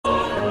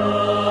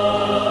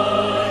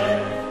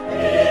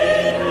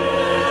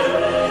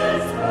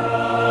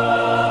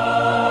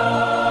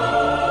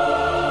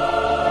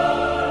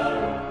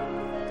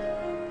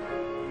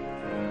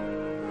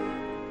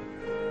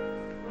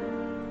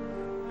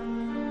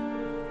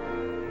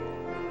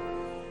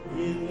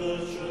In the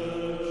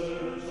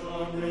church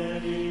are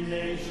many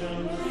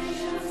nations,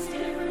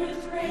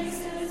 different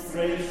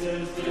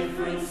races,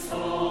 different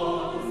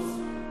songs.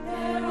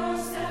 There are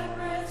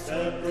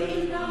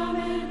separate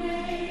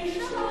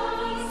denominations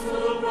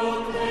who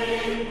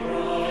proclaim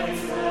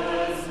Christ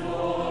as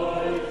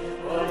Lord.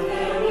 But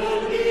there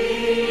will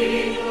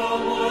be no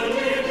more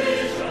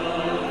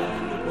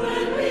division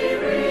when we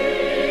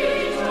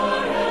reach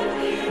our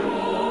heavenly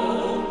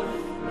home.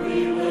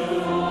 We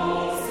will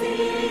all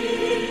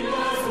sing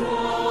as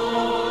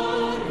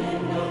one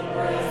in the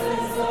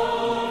presence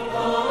of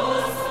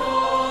the Son.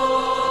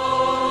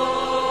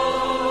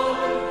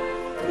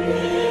 In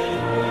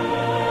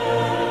heaven's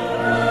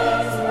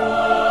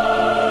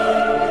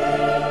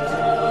wide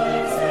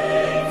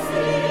rejoicing,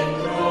 sing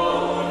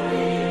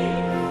glory.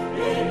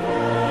 In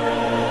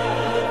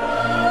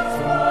heaven's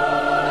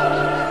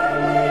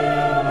wide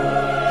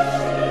we'll worship the Lord.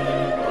 And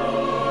when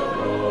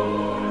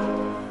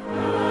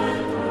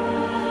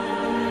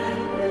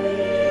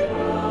we bow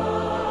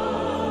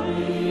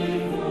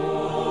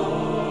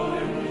before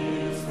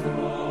His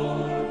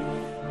throne,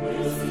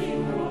 we'll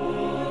sing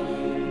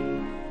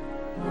holy,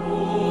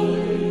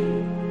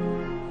 holy,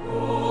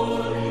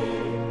 holy,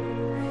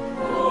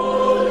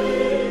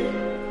 holy.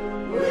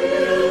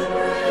 We'll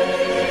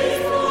praise the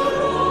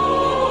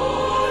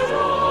Lord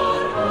on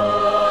high.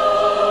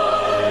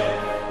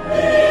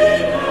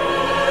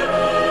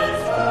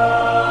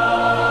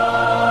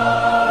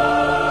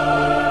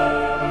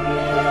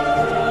 In heaven's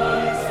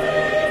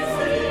rejoicing,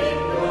 sing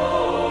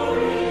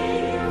glory.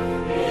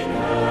 In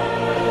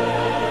heaven's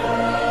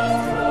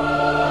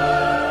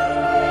wide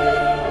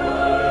we'll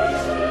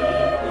worship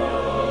the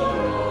Lord.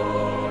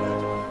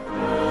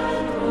 And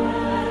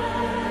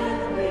when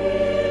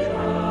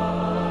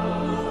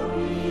we bow before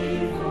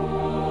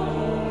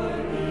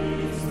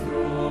His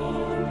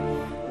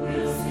throne,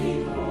 we'll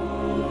sing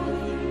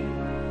holy,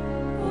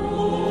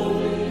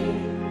 holy,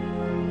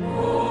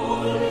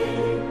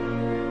 holy,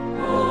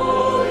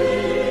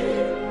 holy.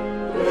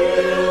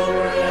 We'll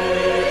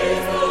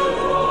praise the Lord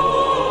on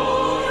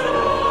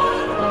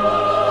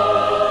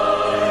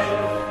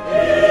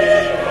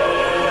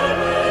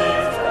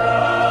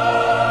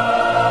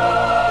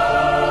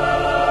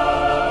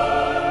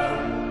In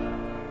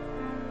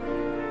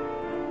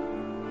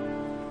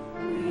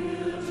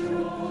heaven's we'll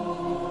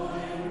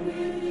join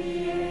with the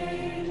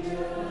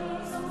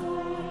angels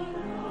on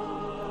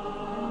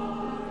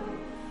high.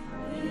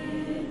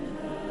 In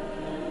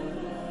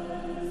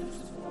heaven's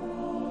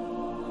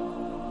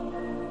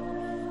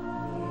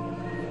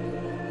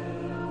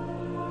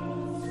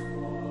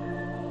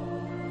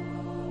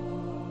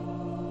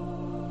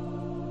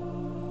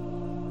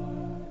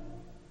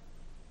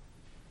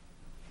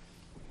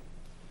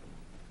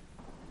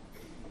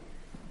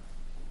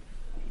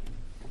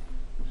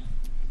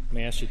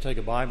May I ask you to take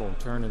a Bible and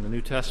turn in the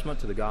New Testament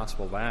to the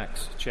Gospel of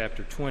Acts,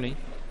 chapter 20.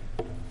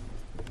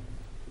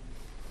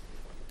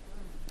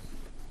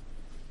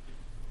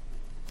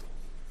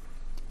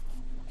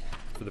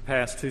 For the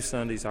past 2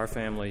 Sundays, our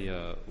family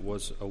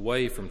was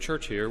away from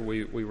church here.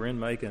 We were in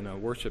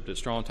Macon, worshiped at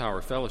Strong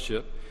Tower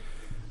Fellowship,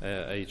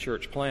 a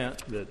church plant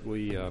that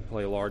we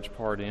play a large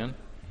part in.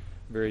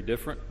 Very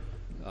different.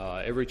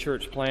 Every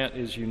church plant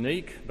is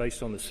unique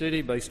based on the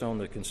city, based on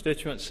the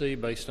constituency,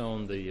 based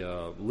on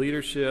the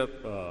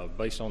leadership,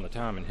 based on the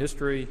time in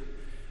history,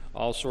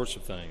 all sorts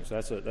of things.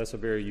 That's a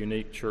very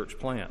unique church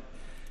plant.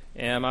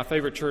 And my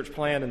favorite church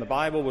plant in the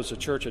Bible was the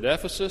church at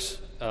Ephesus.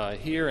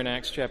 Here in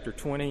Acts chapter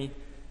 20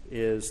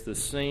 is the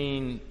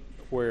scene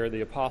where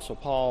the Apostle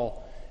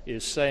Paul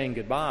is saying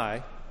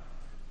goodbye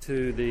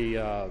to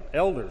the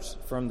elders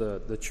from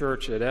the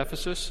church at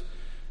Ephesus.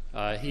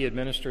 He had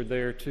ministered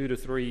there 2 to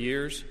 3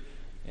 years.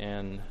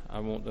 And I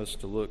want us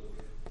to look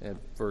at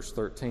verse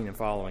 13 and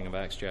following of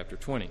Acts chapter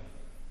 20.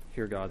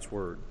 Hear God's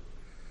word.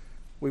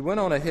 We went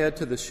on ahead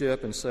to the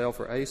ship and sailed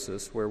for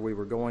Assos, where we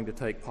were going to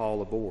take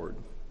Paul aboard.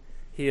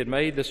 He had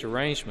made this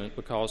arrangement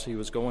because he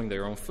was going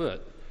there on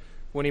foot.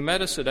 When he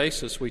met us at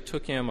Assos, we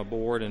took him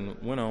aboard and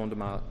went on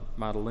to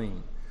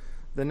Mytilene.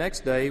 The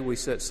next day we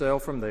set sail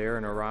from there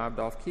and arrived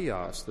off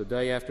Chios. The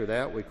day after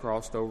that we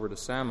crossed over to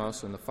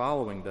Samos, and the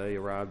following day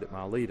arrived at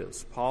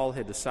Miletus. Paul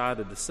had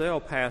decided to sail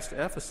past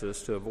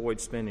Ephesus to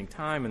avoid spending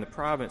time in the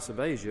province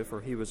of Asia,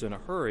 for he was in a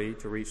hurry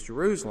to reach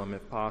Jerusalem,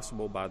 if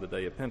possible, by the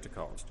day of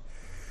Pentecost.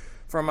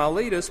 From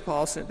Miletus,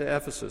 Paul sent to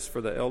Ephesus for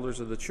the elders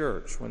of the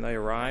church. When they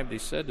arrived, he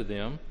said to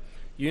them,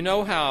 "You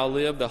know how I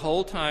lived the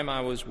whole time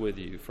I was with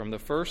you, from the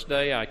first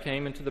day I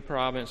came into the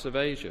province of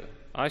Asia.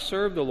 I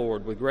served the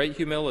Lord with great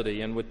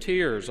humility and with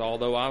tears,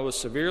 although I was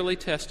severely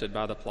tested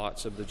by the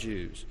plots of the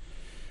Jews.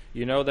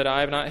 You know that I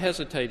have not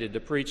hesitated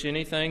to preach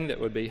anything that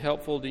would be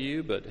helpful to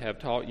you, but have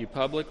taught you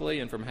publicly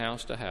and from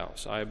house to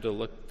house. I have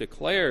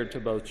declared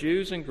to both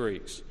Jews and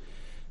Greeks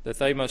that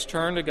they must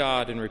turn to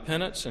God in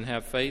repentance and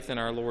have faith in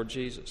our Lord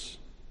Jesus.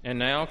 And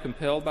now,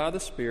 compelled by the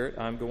Spirit,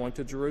 I am going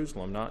to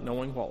Jerusalem, not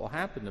knowing what will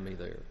happen to me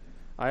there.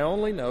 I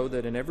only know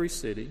that in every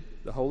city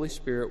the Holy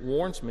Spirit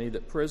warns me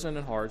that prison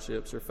and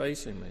hardships are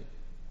facing me.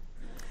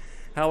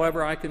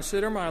 However, I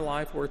consider my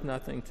life worth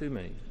nothing to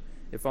me,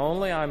 if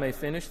only I may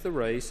finish the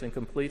race and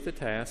complete the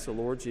task the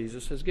Lord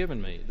Jesus has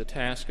given me, the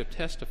task of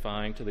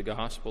testifying to the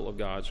gospel of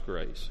God's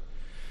grace.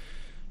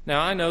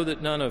 Now I know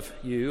that none of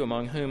you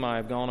among whom I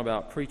have gone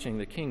about preaching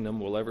the kingdom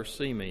will ever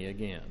see me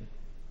again.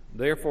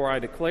 Therefore I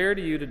declare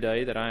to you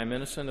today that I am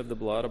innocent of the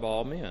blood of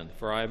all men,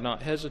 for I have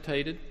not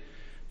hesitated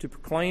to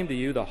proclaim to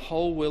you the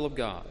whole will of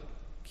God.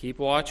 Keep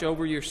watch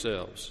over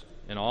yourselves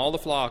and all the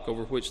flock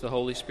over which the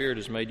Holy Spirit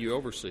has made you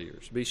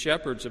overseers. Be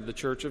shepherds of the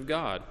church of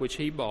God, which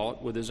he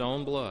bought with his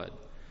own blood.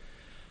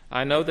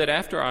 I know that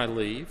after I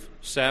leave,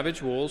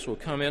 savage wolves will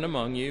come in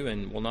among you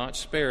and will not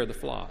spare the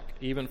flock.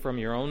 Even from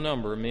your own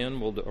number, men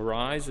will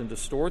arise and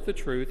distort the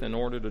truth in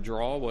order to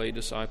draw away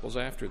disciples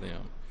after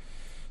them.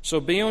 So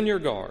be on your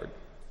guard.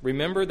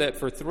 Remember that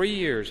for 3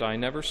 years I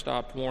never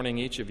stopped warning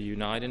each of you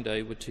night and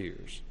day with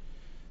tears.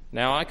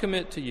 Now I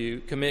commit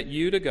you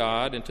to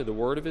God and to the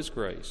word of his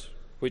grace,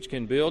 which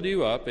can build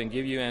you up and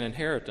give you an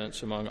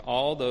inheritance among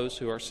all those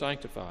who are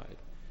sanctified.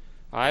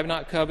 I have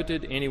not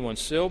coveted anyone's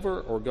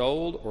silver or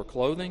gold or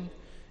clothing.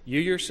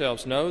 You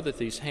yourselves know that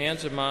these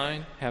hands of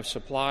mine have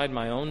supplied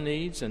my own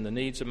needs and the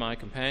needs of my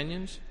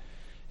companions.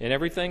 In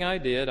everything I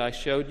did, I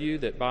showed you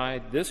that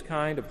by this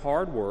kind of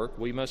hard work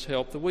we must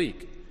help the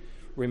weak.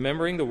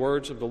 Remembering the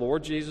words of the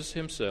Lord Jesus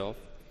himself,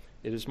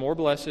 it is more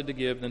blessed to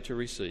give than to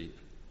receive.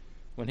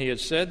 When he had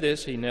said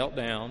this, he knelt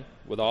down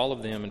with all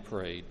of them and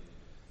prayed.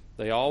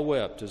 They all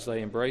wept as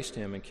they embraced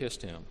him and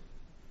kissed him.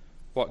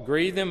 What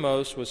grieved them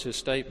most was his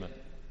statement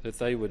that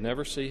they would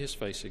never see his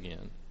face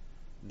again.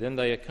 Then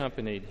they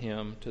accompanied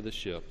him to the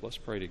ship. Let's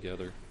pray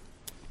together.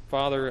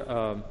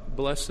 Father,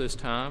 bless this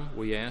time.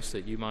 We ask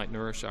that you might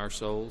nourish our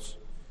souls.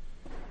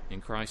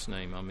 In Christ's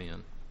name,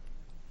 amen.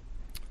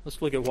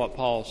 Let's look at what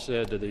Paul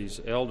said to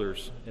these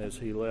elders as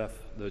he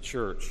left the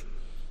church.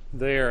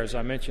 There, as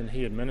I mentioned,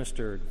 he had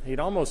ministered. He'd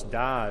almost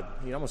died.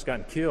 He'd almost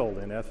gotten killed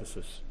in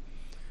Ephesus.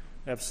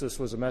 Ephesus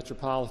was a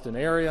metropolitan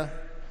area.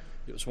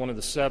 It was one of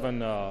the seven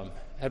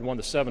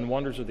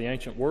wonders of the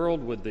ancient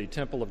world with the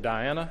Temple of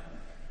Diana.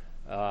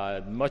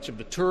 Much of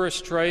the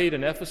tourist trade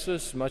in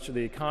Ephesus, much of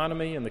the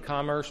economy and the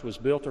commerce was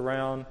built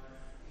around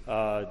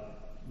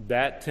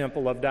that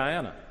Temple of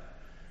Diana.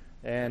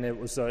 And it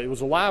was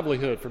a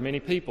livelihood for many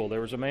people. There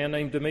was a man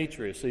named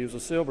Demetrius. He was a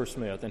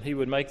silversmith, and he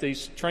would make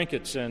these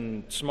trinkets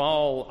and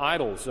small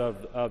idols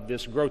of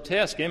this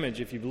grotesque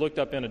image. If you've looked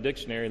up in a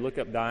dictionary, look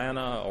up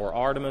Diana or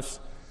Artemis,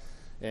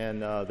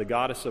 and the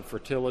goddess of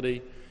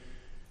fertility.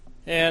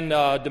 And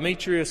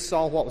Demetrius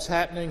saw what was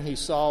happening. He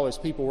saw as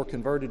people were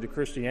converted to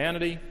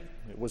Christianity.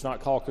 It was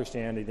not called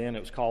Christianity then. It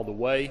was called the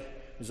Way.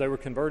 As they were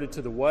converted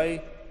to the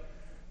Way,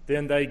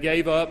 then they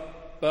gave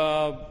up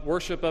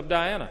worship of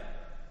Diana.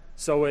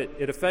 So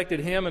it affected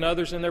him and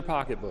others in their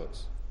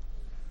pocketbooks.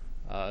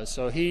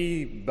 So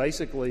he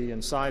basically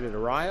incited a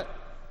riot,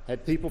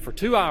 had people for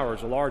 2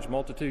 hours, a large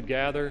multitude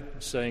gather,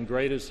 saying,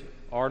 "Great is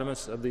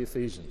Artemis of the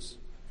Ephesians,"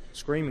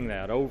 screaming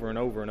that over and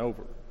over and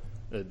over.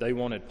 They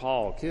wanted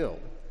Paul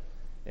killed.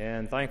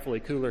 And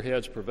thankfully, cooler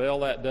heads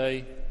prevailed that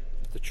day.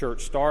 The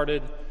church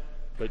started.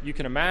 But you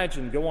can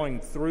imagine going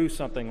through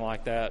something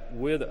like that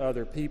with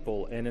other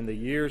people, and in the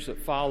years that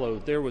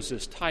followed, there was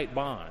this tight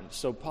bond.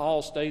 So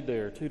Paul stayed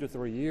there 2 to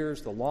 3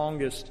 years, the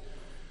longest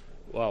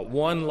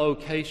one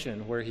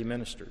location where he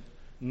ministered.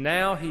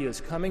 Now he is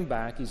coming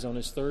back. He's on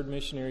his third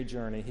missionary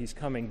journey. He's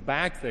coming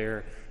back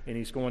there, and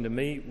he's going to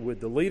meet with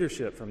the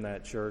leadership from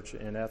that church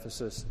in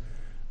Ephesus,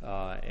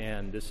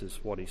 and this is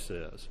what he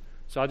says.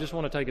 So I just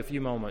want to take a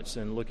few moments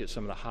and look at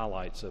some of the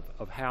highlights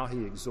of how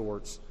he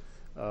exhorts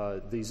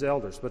these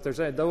elders. But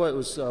though it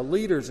was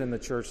leaders in the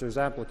church, there's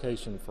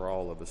application for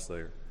all of us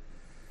there.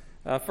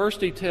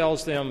 First, he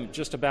tells them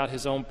just about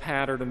his own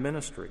pattern of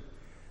ministry.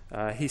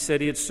 He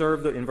said he had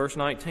served, in verse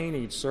 19,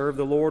 he'd served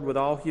the Lord with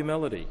all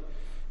humility.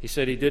 He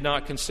said he did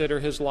not consider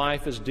his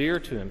life as dear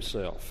to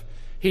himself.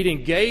 He'd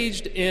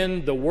engaged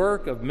in the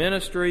work of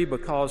ministry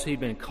because he'd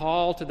been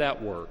called to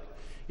that work.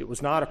 It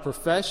was not a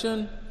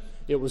profession.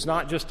 It was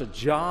not just a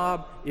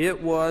job.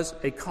 It was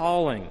a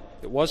calling.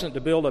 It wasn't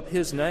to build up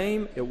his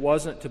name. It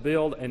wasn't to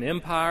build an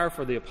empire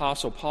for the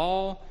Apostle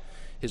Paul.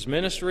 His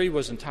ministry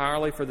was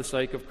entirely for the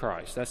sake of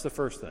Christ. That's the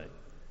first thing.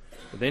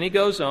 But then he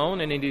goes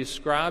on and he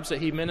describes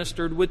that he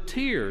ministered with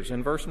tears.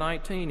 In verse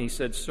 19, he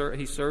said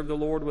he served the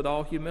Lord with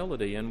all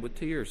humility and with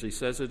tears. He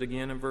says it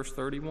again in verse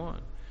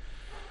 31.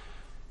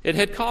 It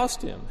had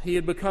cost him. He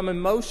had become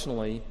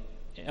emotionally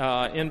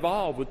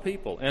involved with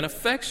people and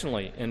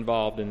affectionately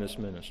involved in this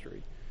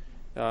ministry.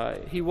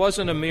 He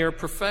wasn't a mere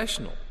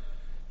professional.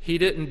 He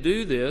didn't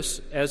do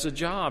this as a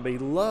job. He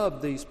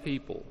loved these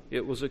people.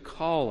 It was a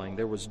calling.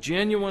 There was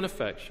genuine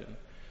affection.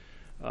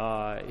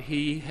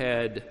 He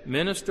had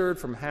ministered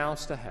from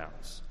house to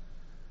house.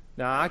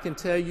 Now, I can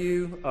tell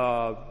you,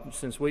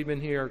 since we've been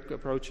here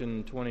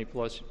approaching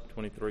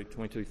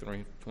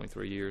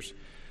 23 years,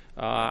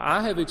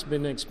 I have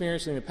been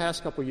experiencing the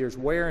past couple of years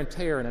wear and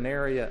tear in an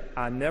area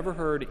I never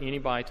heard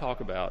anybody talk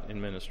about in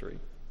ministry.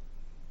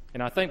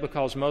 And I think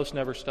because most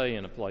never stay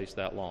in a place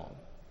that long.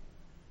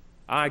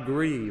 I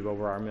grieve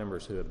over our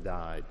members who have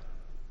died.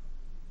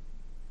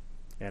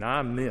 And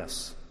I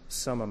miss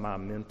some of my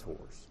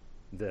mentors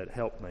that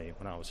helped me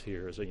when I was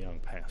here as a young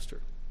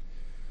pastor.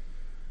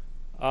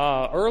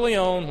 Early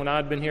on, when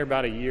I'd been here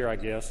about a year, I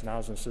guess, and I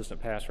was an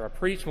assistant pastor, I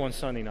preached one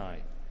Sunday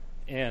night,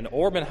 and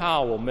Orban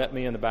Howell met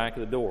me in the back of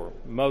the door.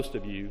 Most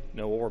of you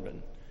know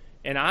Orban.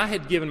 And I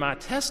had given my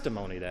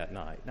testimony that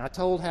night. And I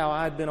told how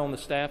I had been on the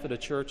staff at a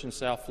church in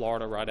South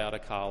Florida right out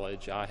of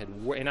college.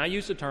 And I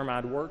used the term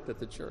I'd worked at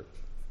the church.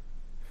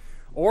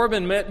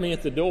 Orban met me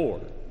at the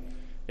door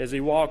as he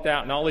walked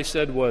out, and all he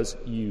said was,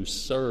 "You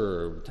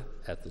served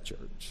at the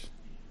church."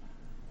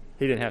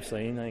 He didn't have to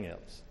say anything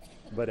else,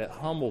 but it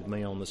humbled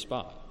me on the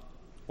spot.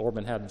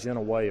 Orban had a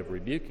gentle way of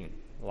rebuking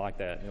like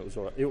that, and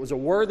it was a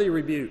worthy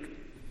rebuke.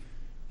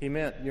 He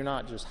meant you're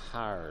not just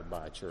hired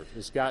by a church.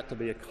 It's got to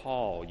be a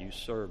call. You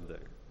serve there.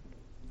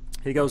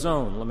 He goes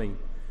on. Let me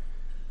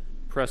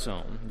press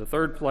on. The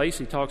third place,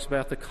 he talks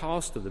about the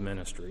cost of the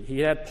ministry. He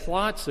had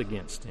plots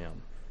against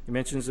him. He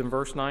mentions in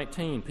verse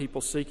 19,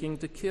 people seeking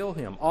to kill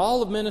him.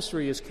 All of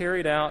ministry is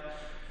carried out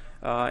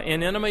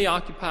in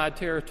enemy-occupied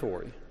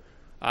territory.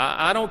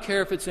 I don't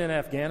care if it's in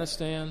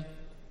Afghanistan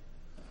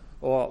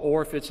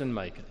or if it's in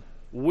Macon.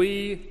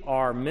 We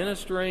are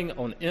ministering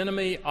on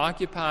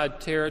enemy-occupied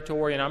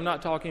territory, and I'm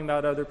not talking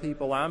about other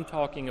people. I'm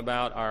talking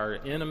about our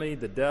enemy,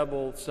 the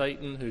devil,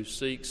 Satan,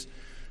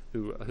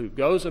 who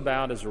goes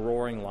about as a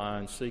roaring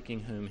lion, seeking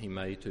whom he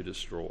may to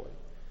destroy.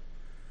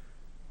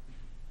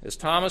 As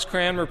Thomas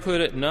Cranmer put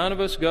it, none of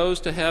us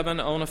goes to heaven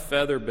on a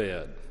feather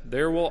bed.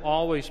 There will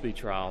always be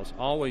trials,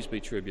 always be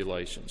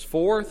tribulations.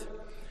 Fourth,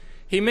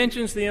 he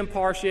mentions the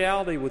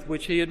impartiality with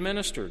which he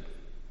administered.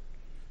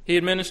 He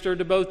administered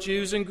to both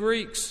Jews and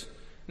Greeks.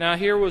 Now,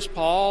 here was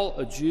Paul,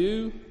 a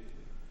Jew,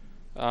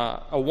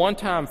 a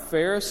one-time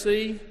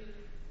Pharisee.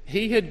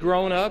 He had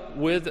grown up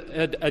with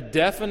a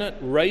definite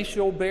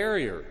racial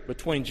barrier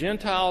between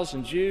Gentiles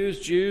and Jews,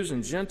 Jews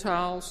and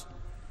Gentiles.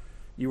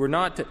 You were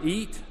not to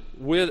eat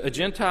with a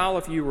Gentile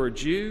if you were a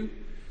Jew.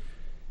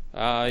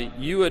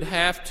 You would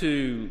have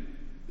to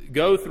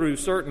go through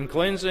certain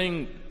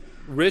cleansing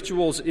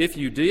rituals if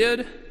you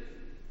did.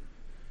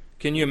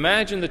 Can you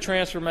imagine the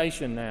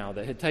transformation now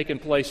that had taken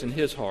place in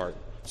his heart?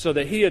 So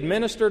that he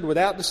administered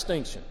without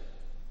distinction.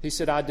 He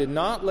said, I did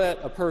not let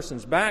a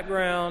person's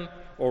background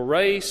or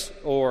race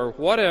or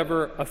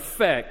whatever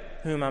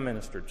affect whom I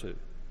ministered to.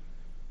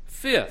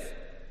 Fifth,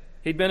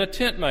 he'd been a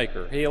tent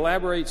maker. He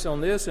elaborates on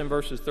this in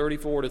verses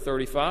 34 to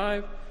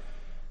 35.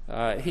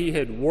 He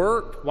had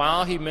worked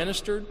while he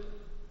ministered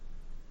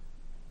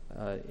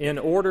in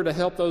order to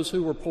help those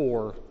who were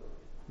poor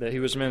that he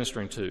was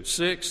ministering to.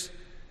 Sixth,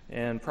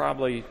 and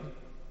probably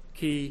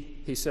key,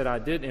 he said,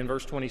 in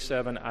verse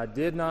 27, I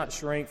did not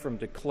shrink from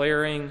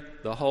declaring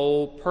the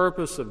whole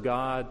purpose of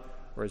God,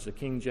 or as the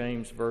King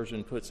James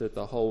Version puts it,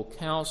 the whole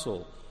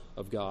counsel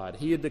of God.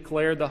 He had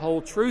declared the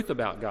whole truth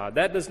about God.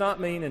 That does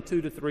not mean in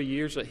 2 to 3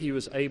 years that he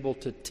was able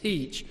to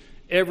teach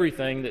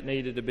everything that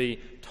needed to be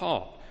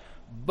taught.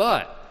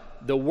 But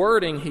the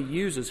wording he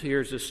uses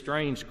here is this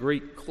strange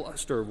Greek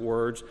cluster of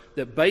words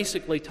that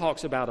basically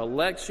talks about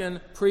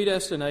election,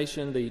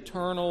 predestination, the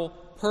eternal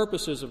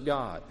purposes of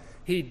God.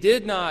 He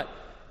did not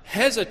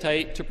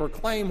hesitate to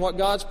proclaim what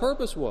God's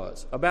purpose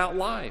was about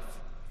life,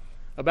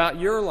 about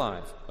your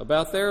life,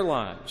 about their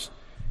lives.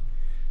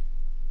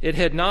 It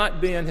had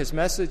not been, his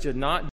message had not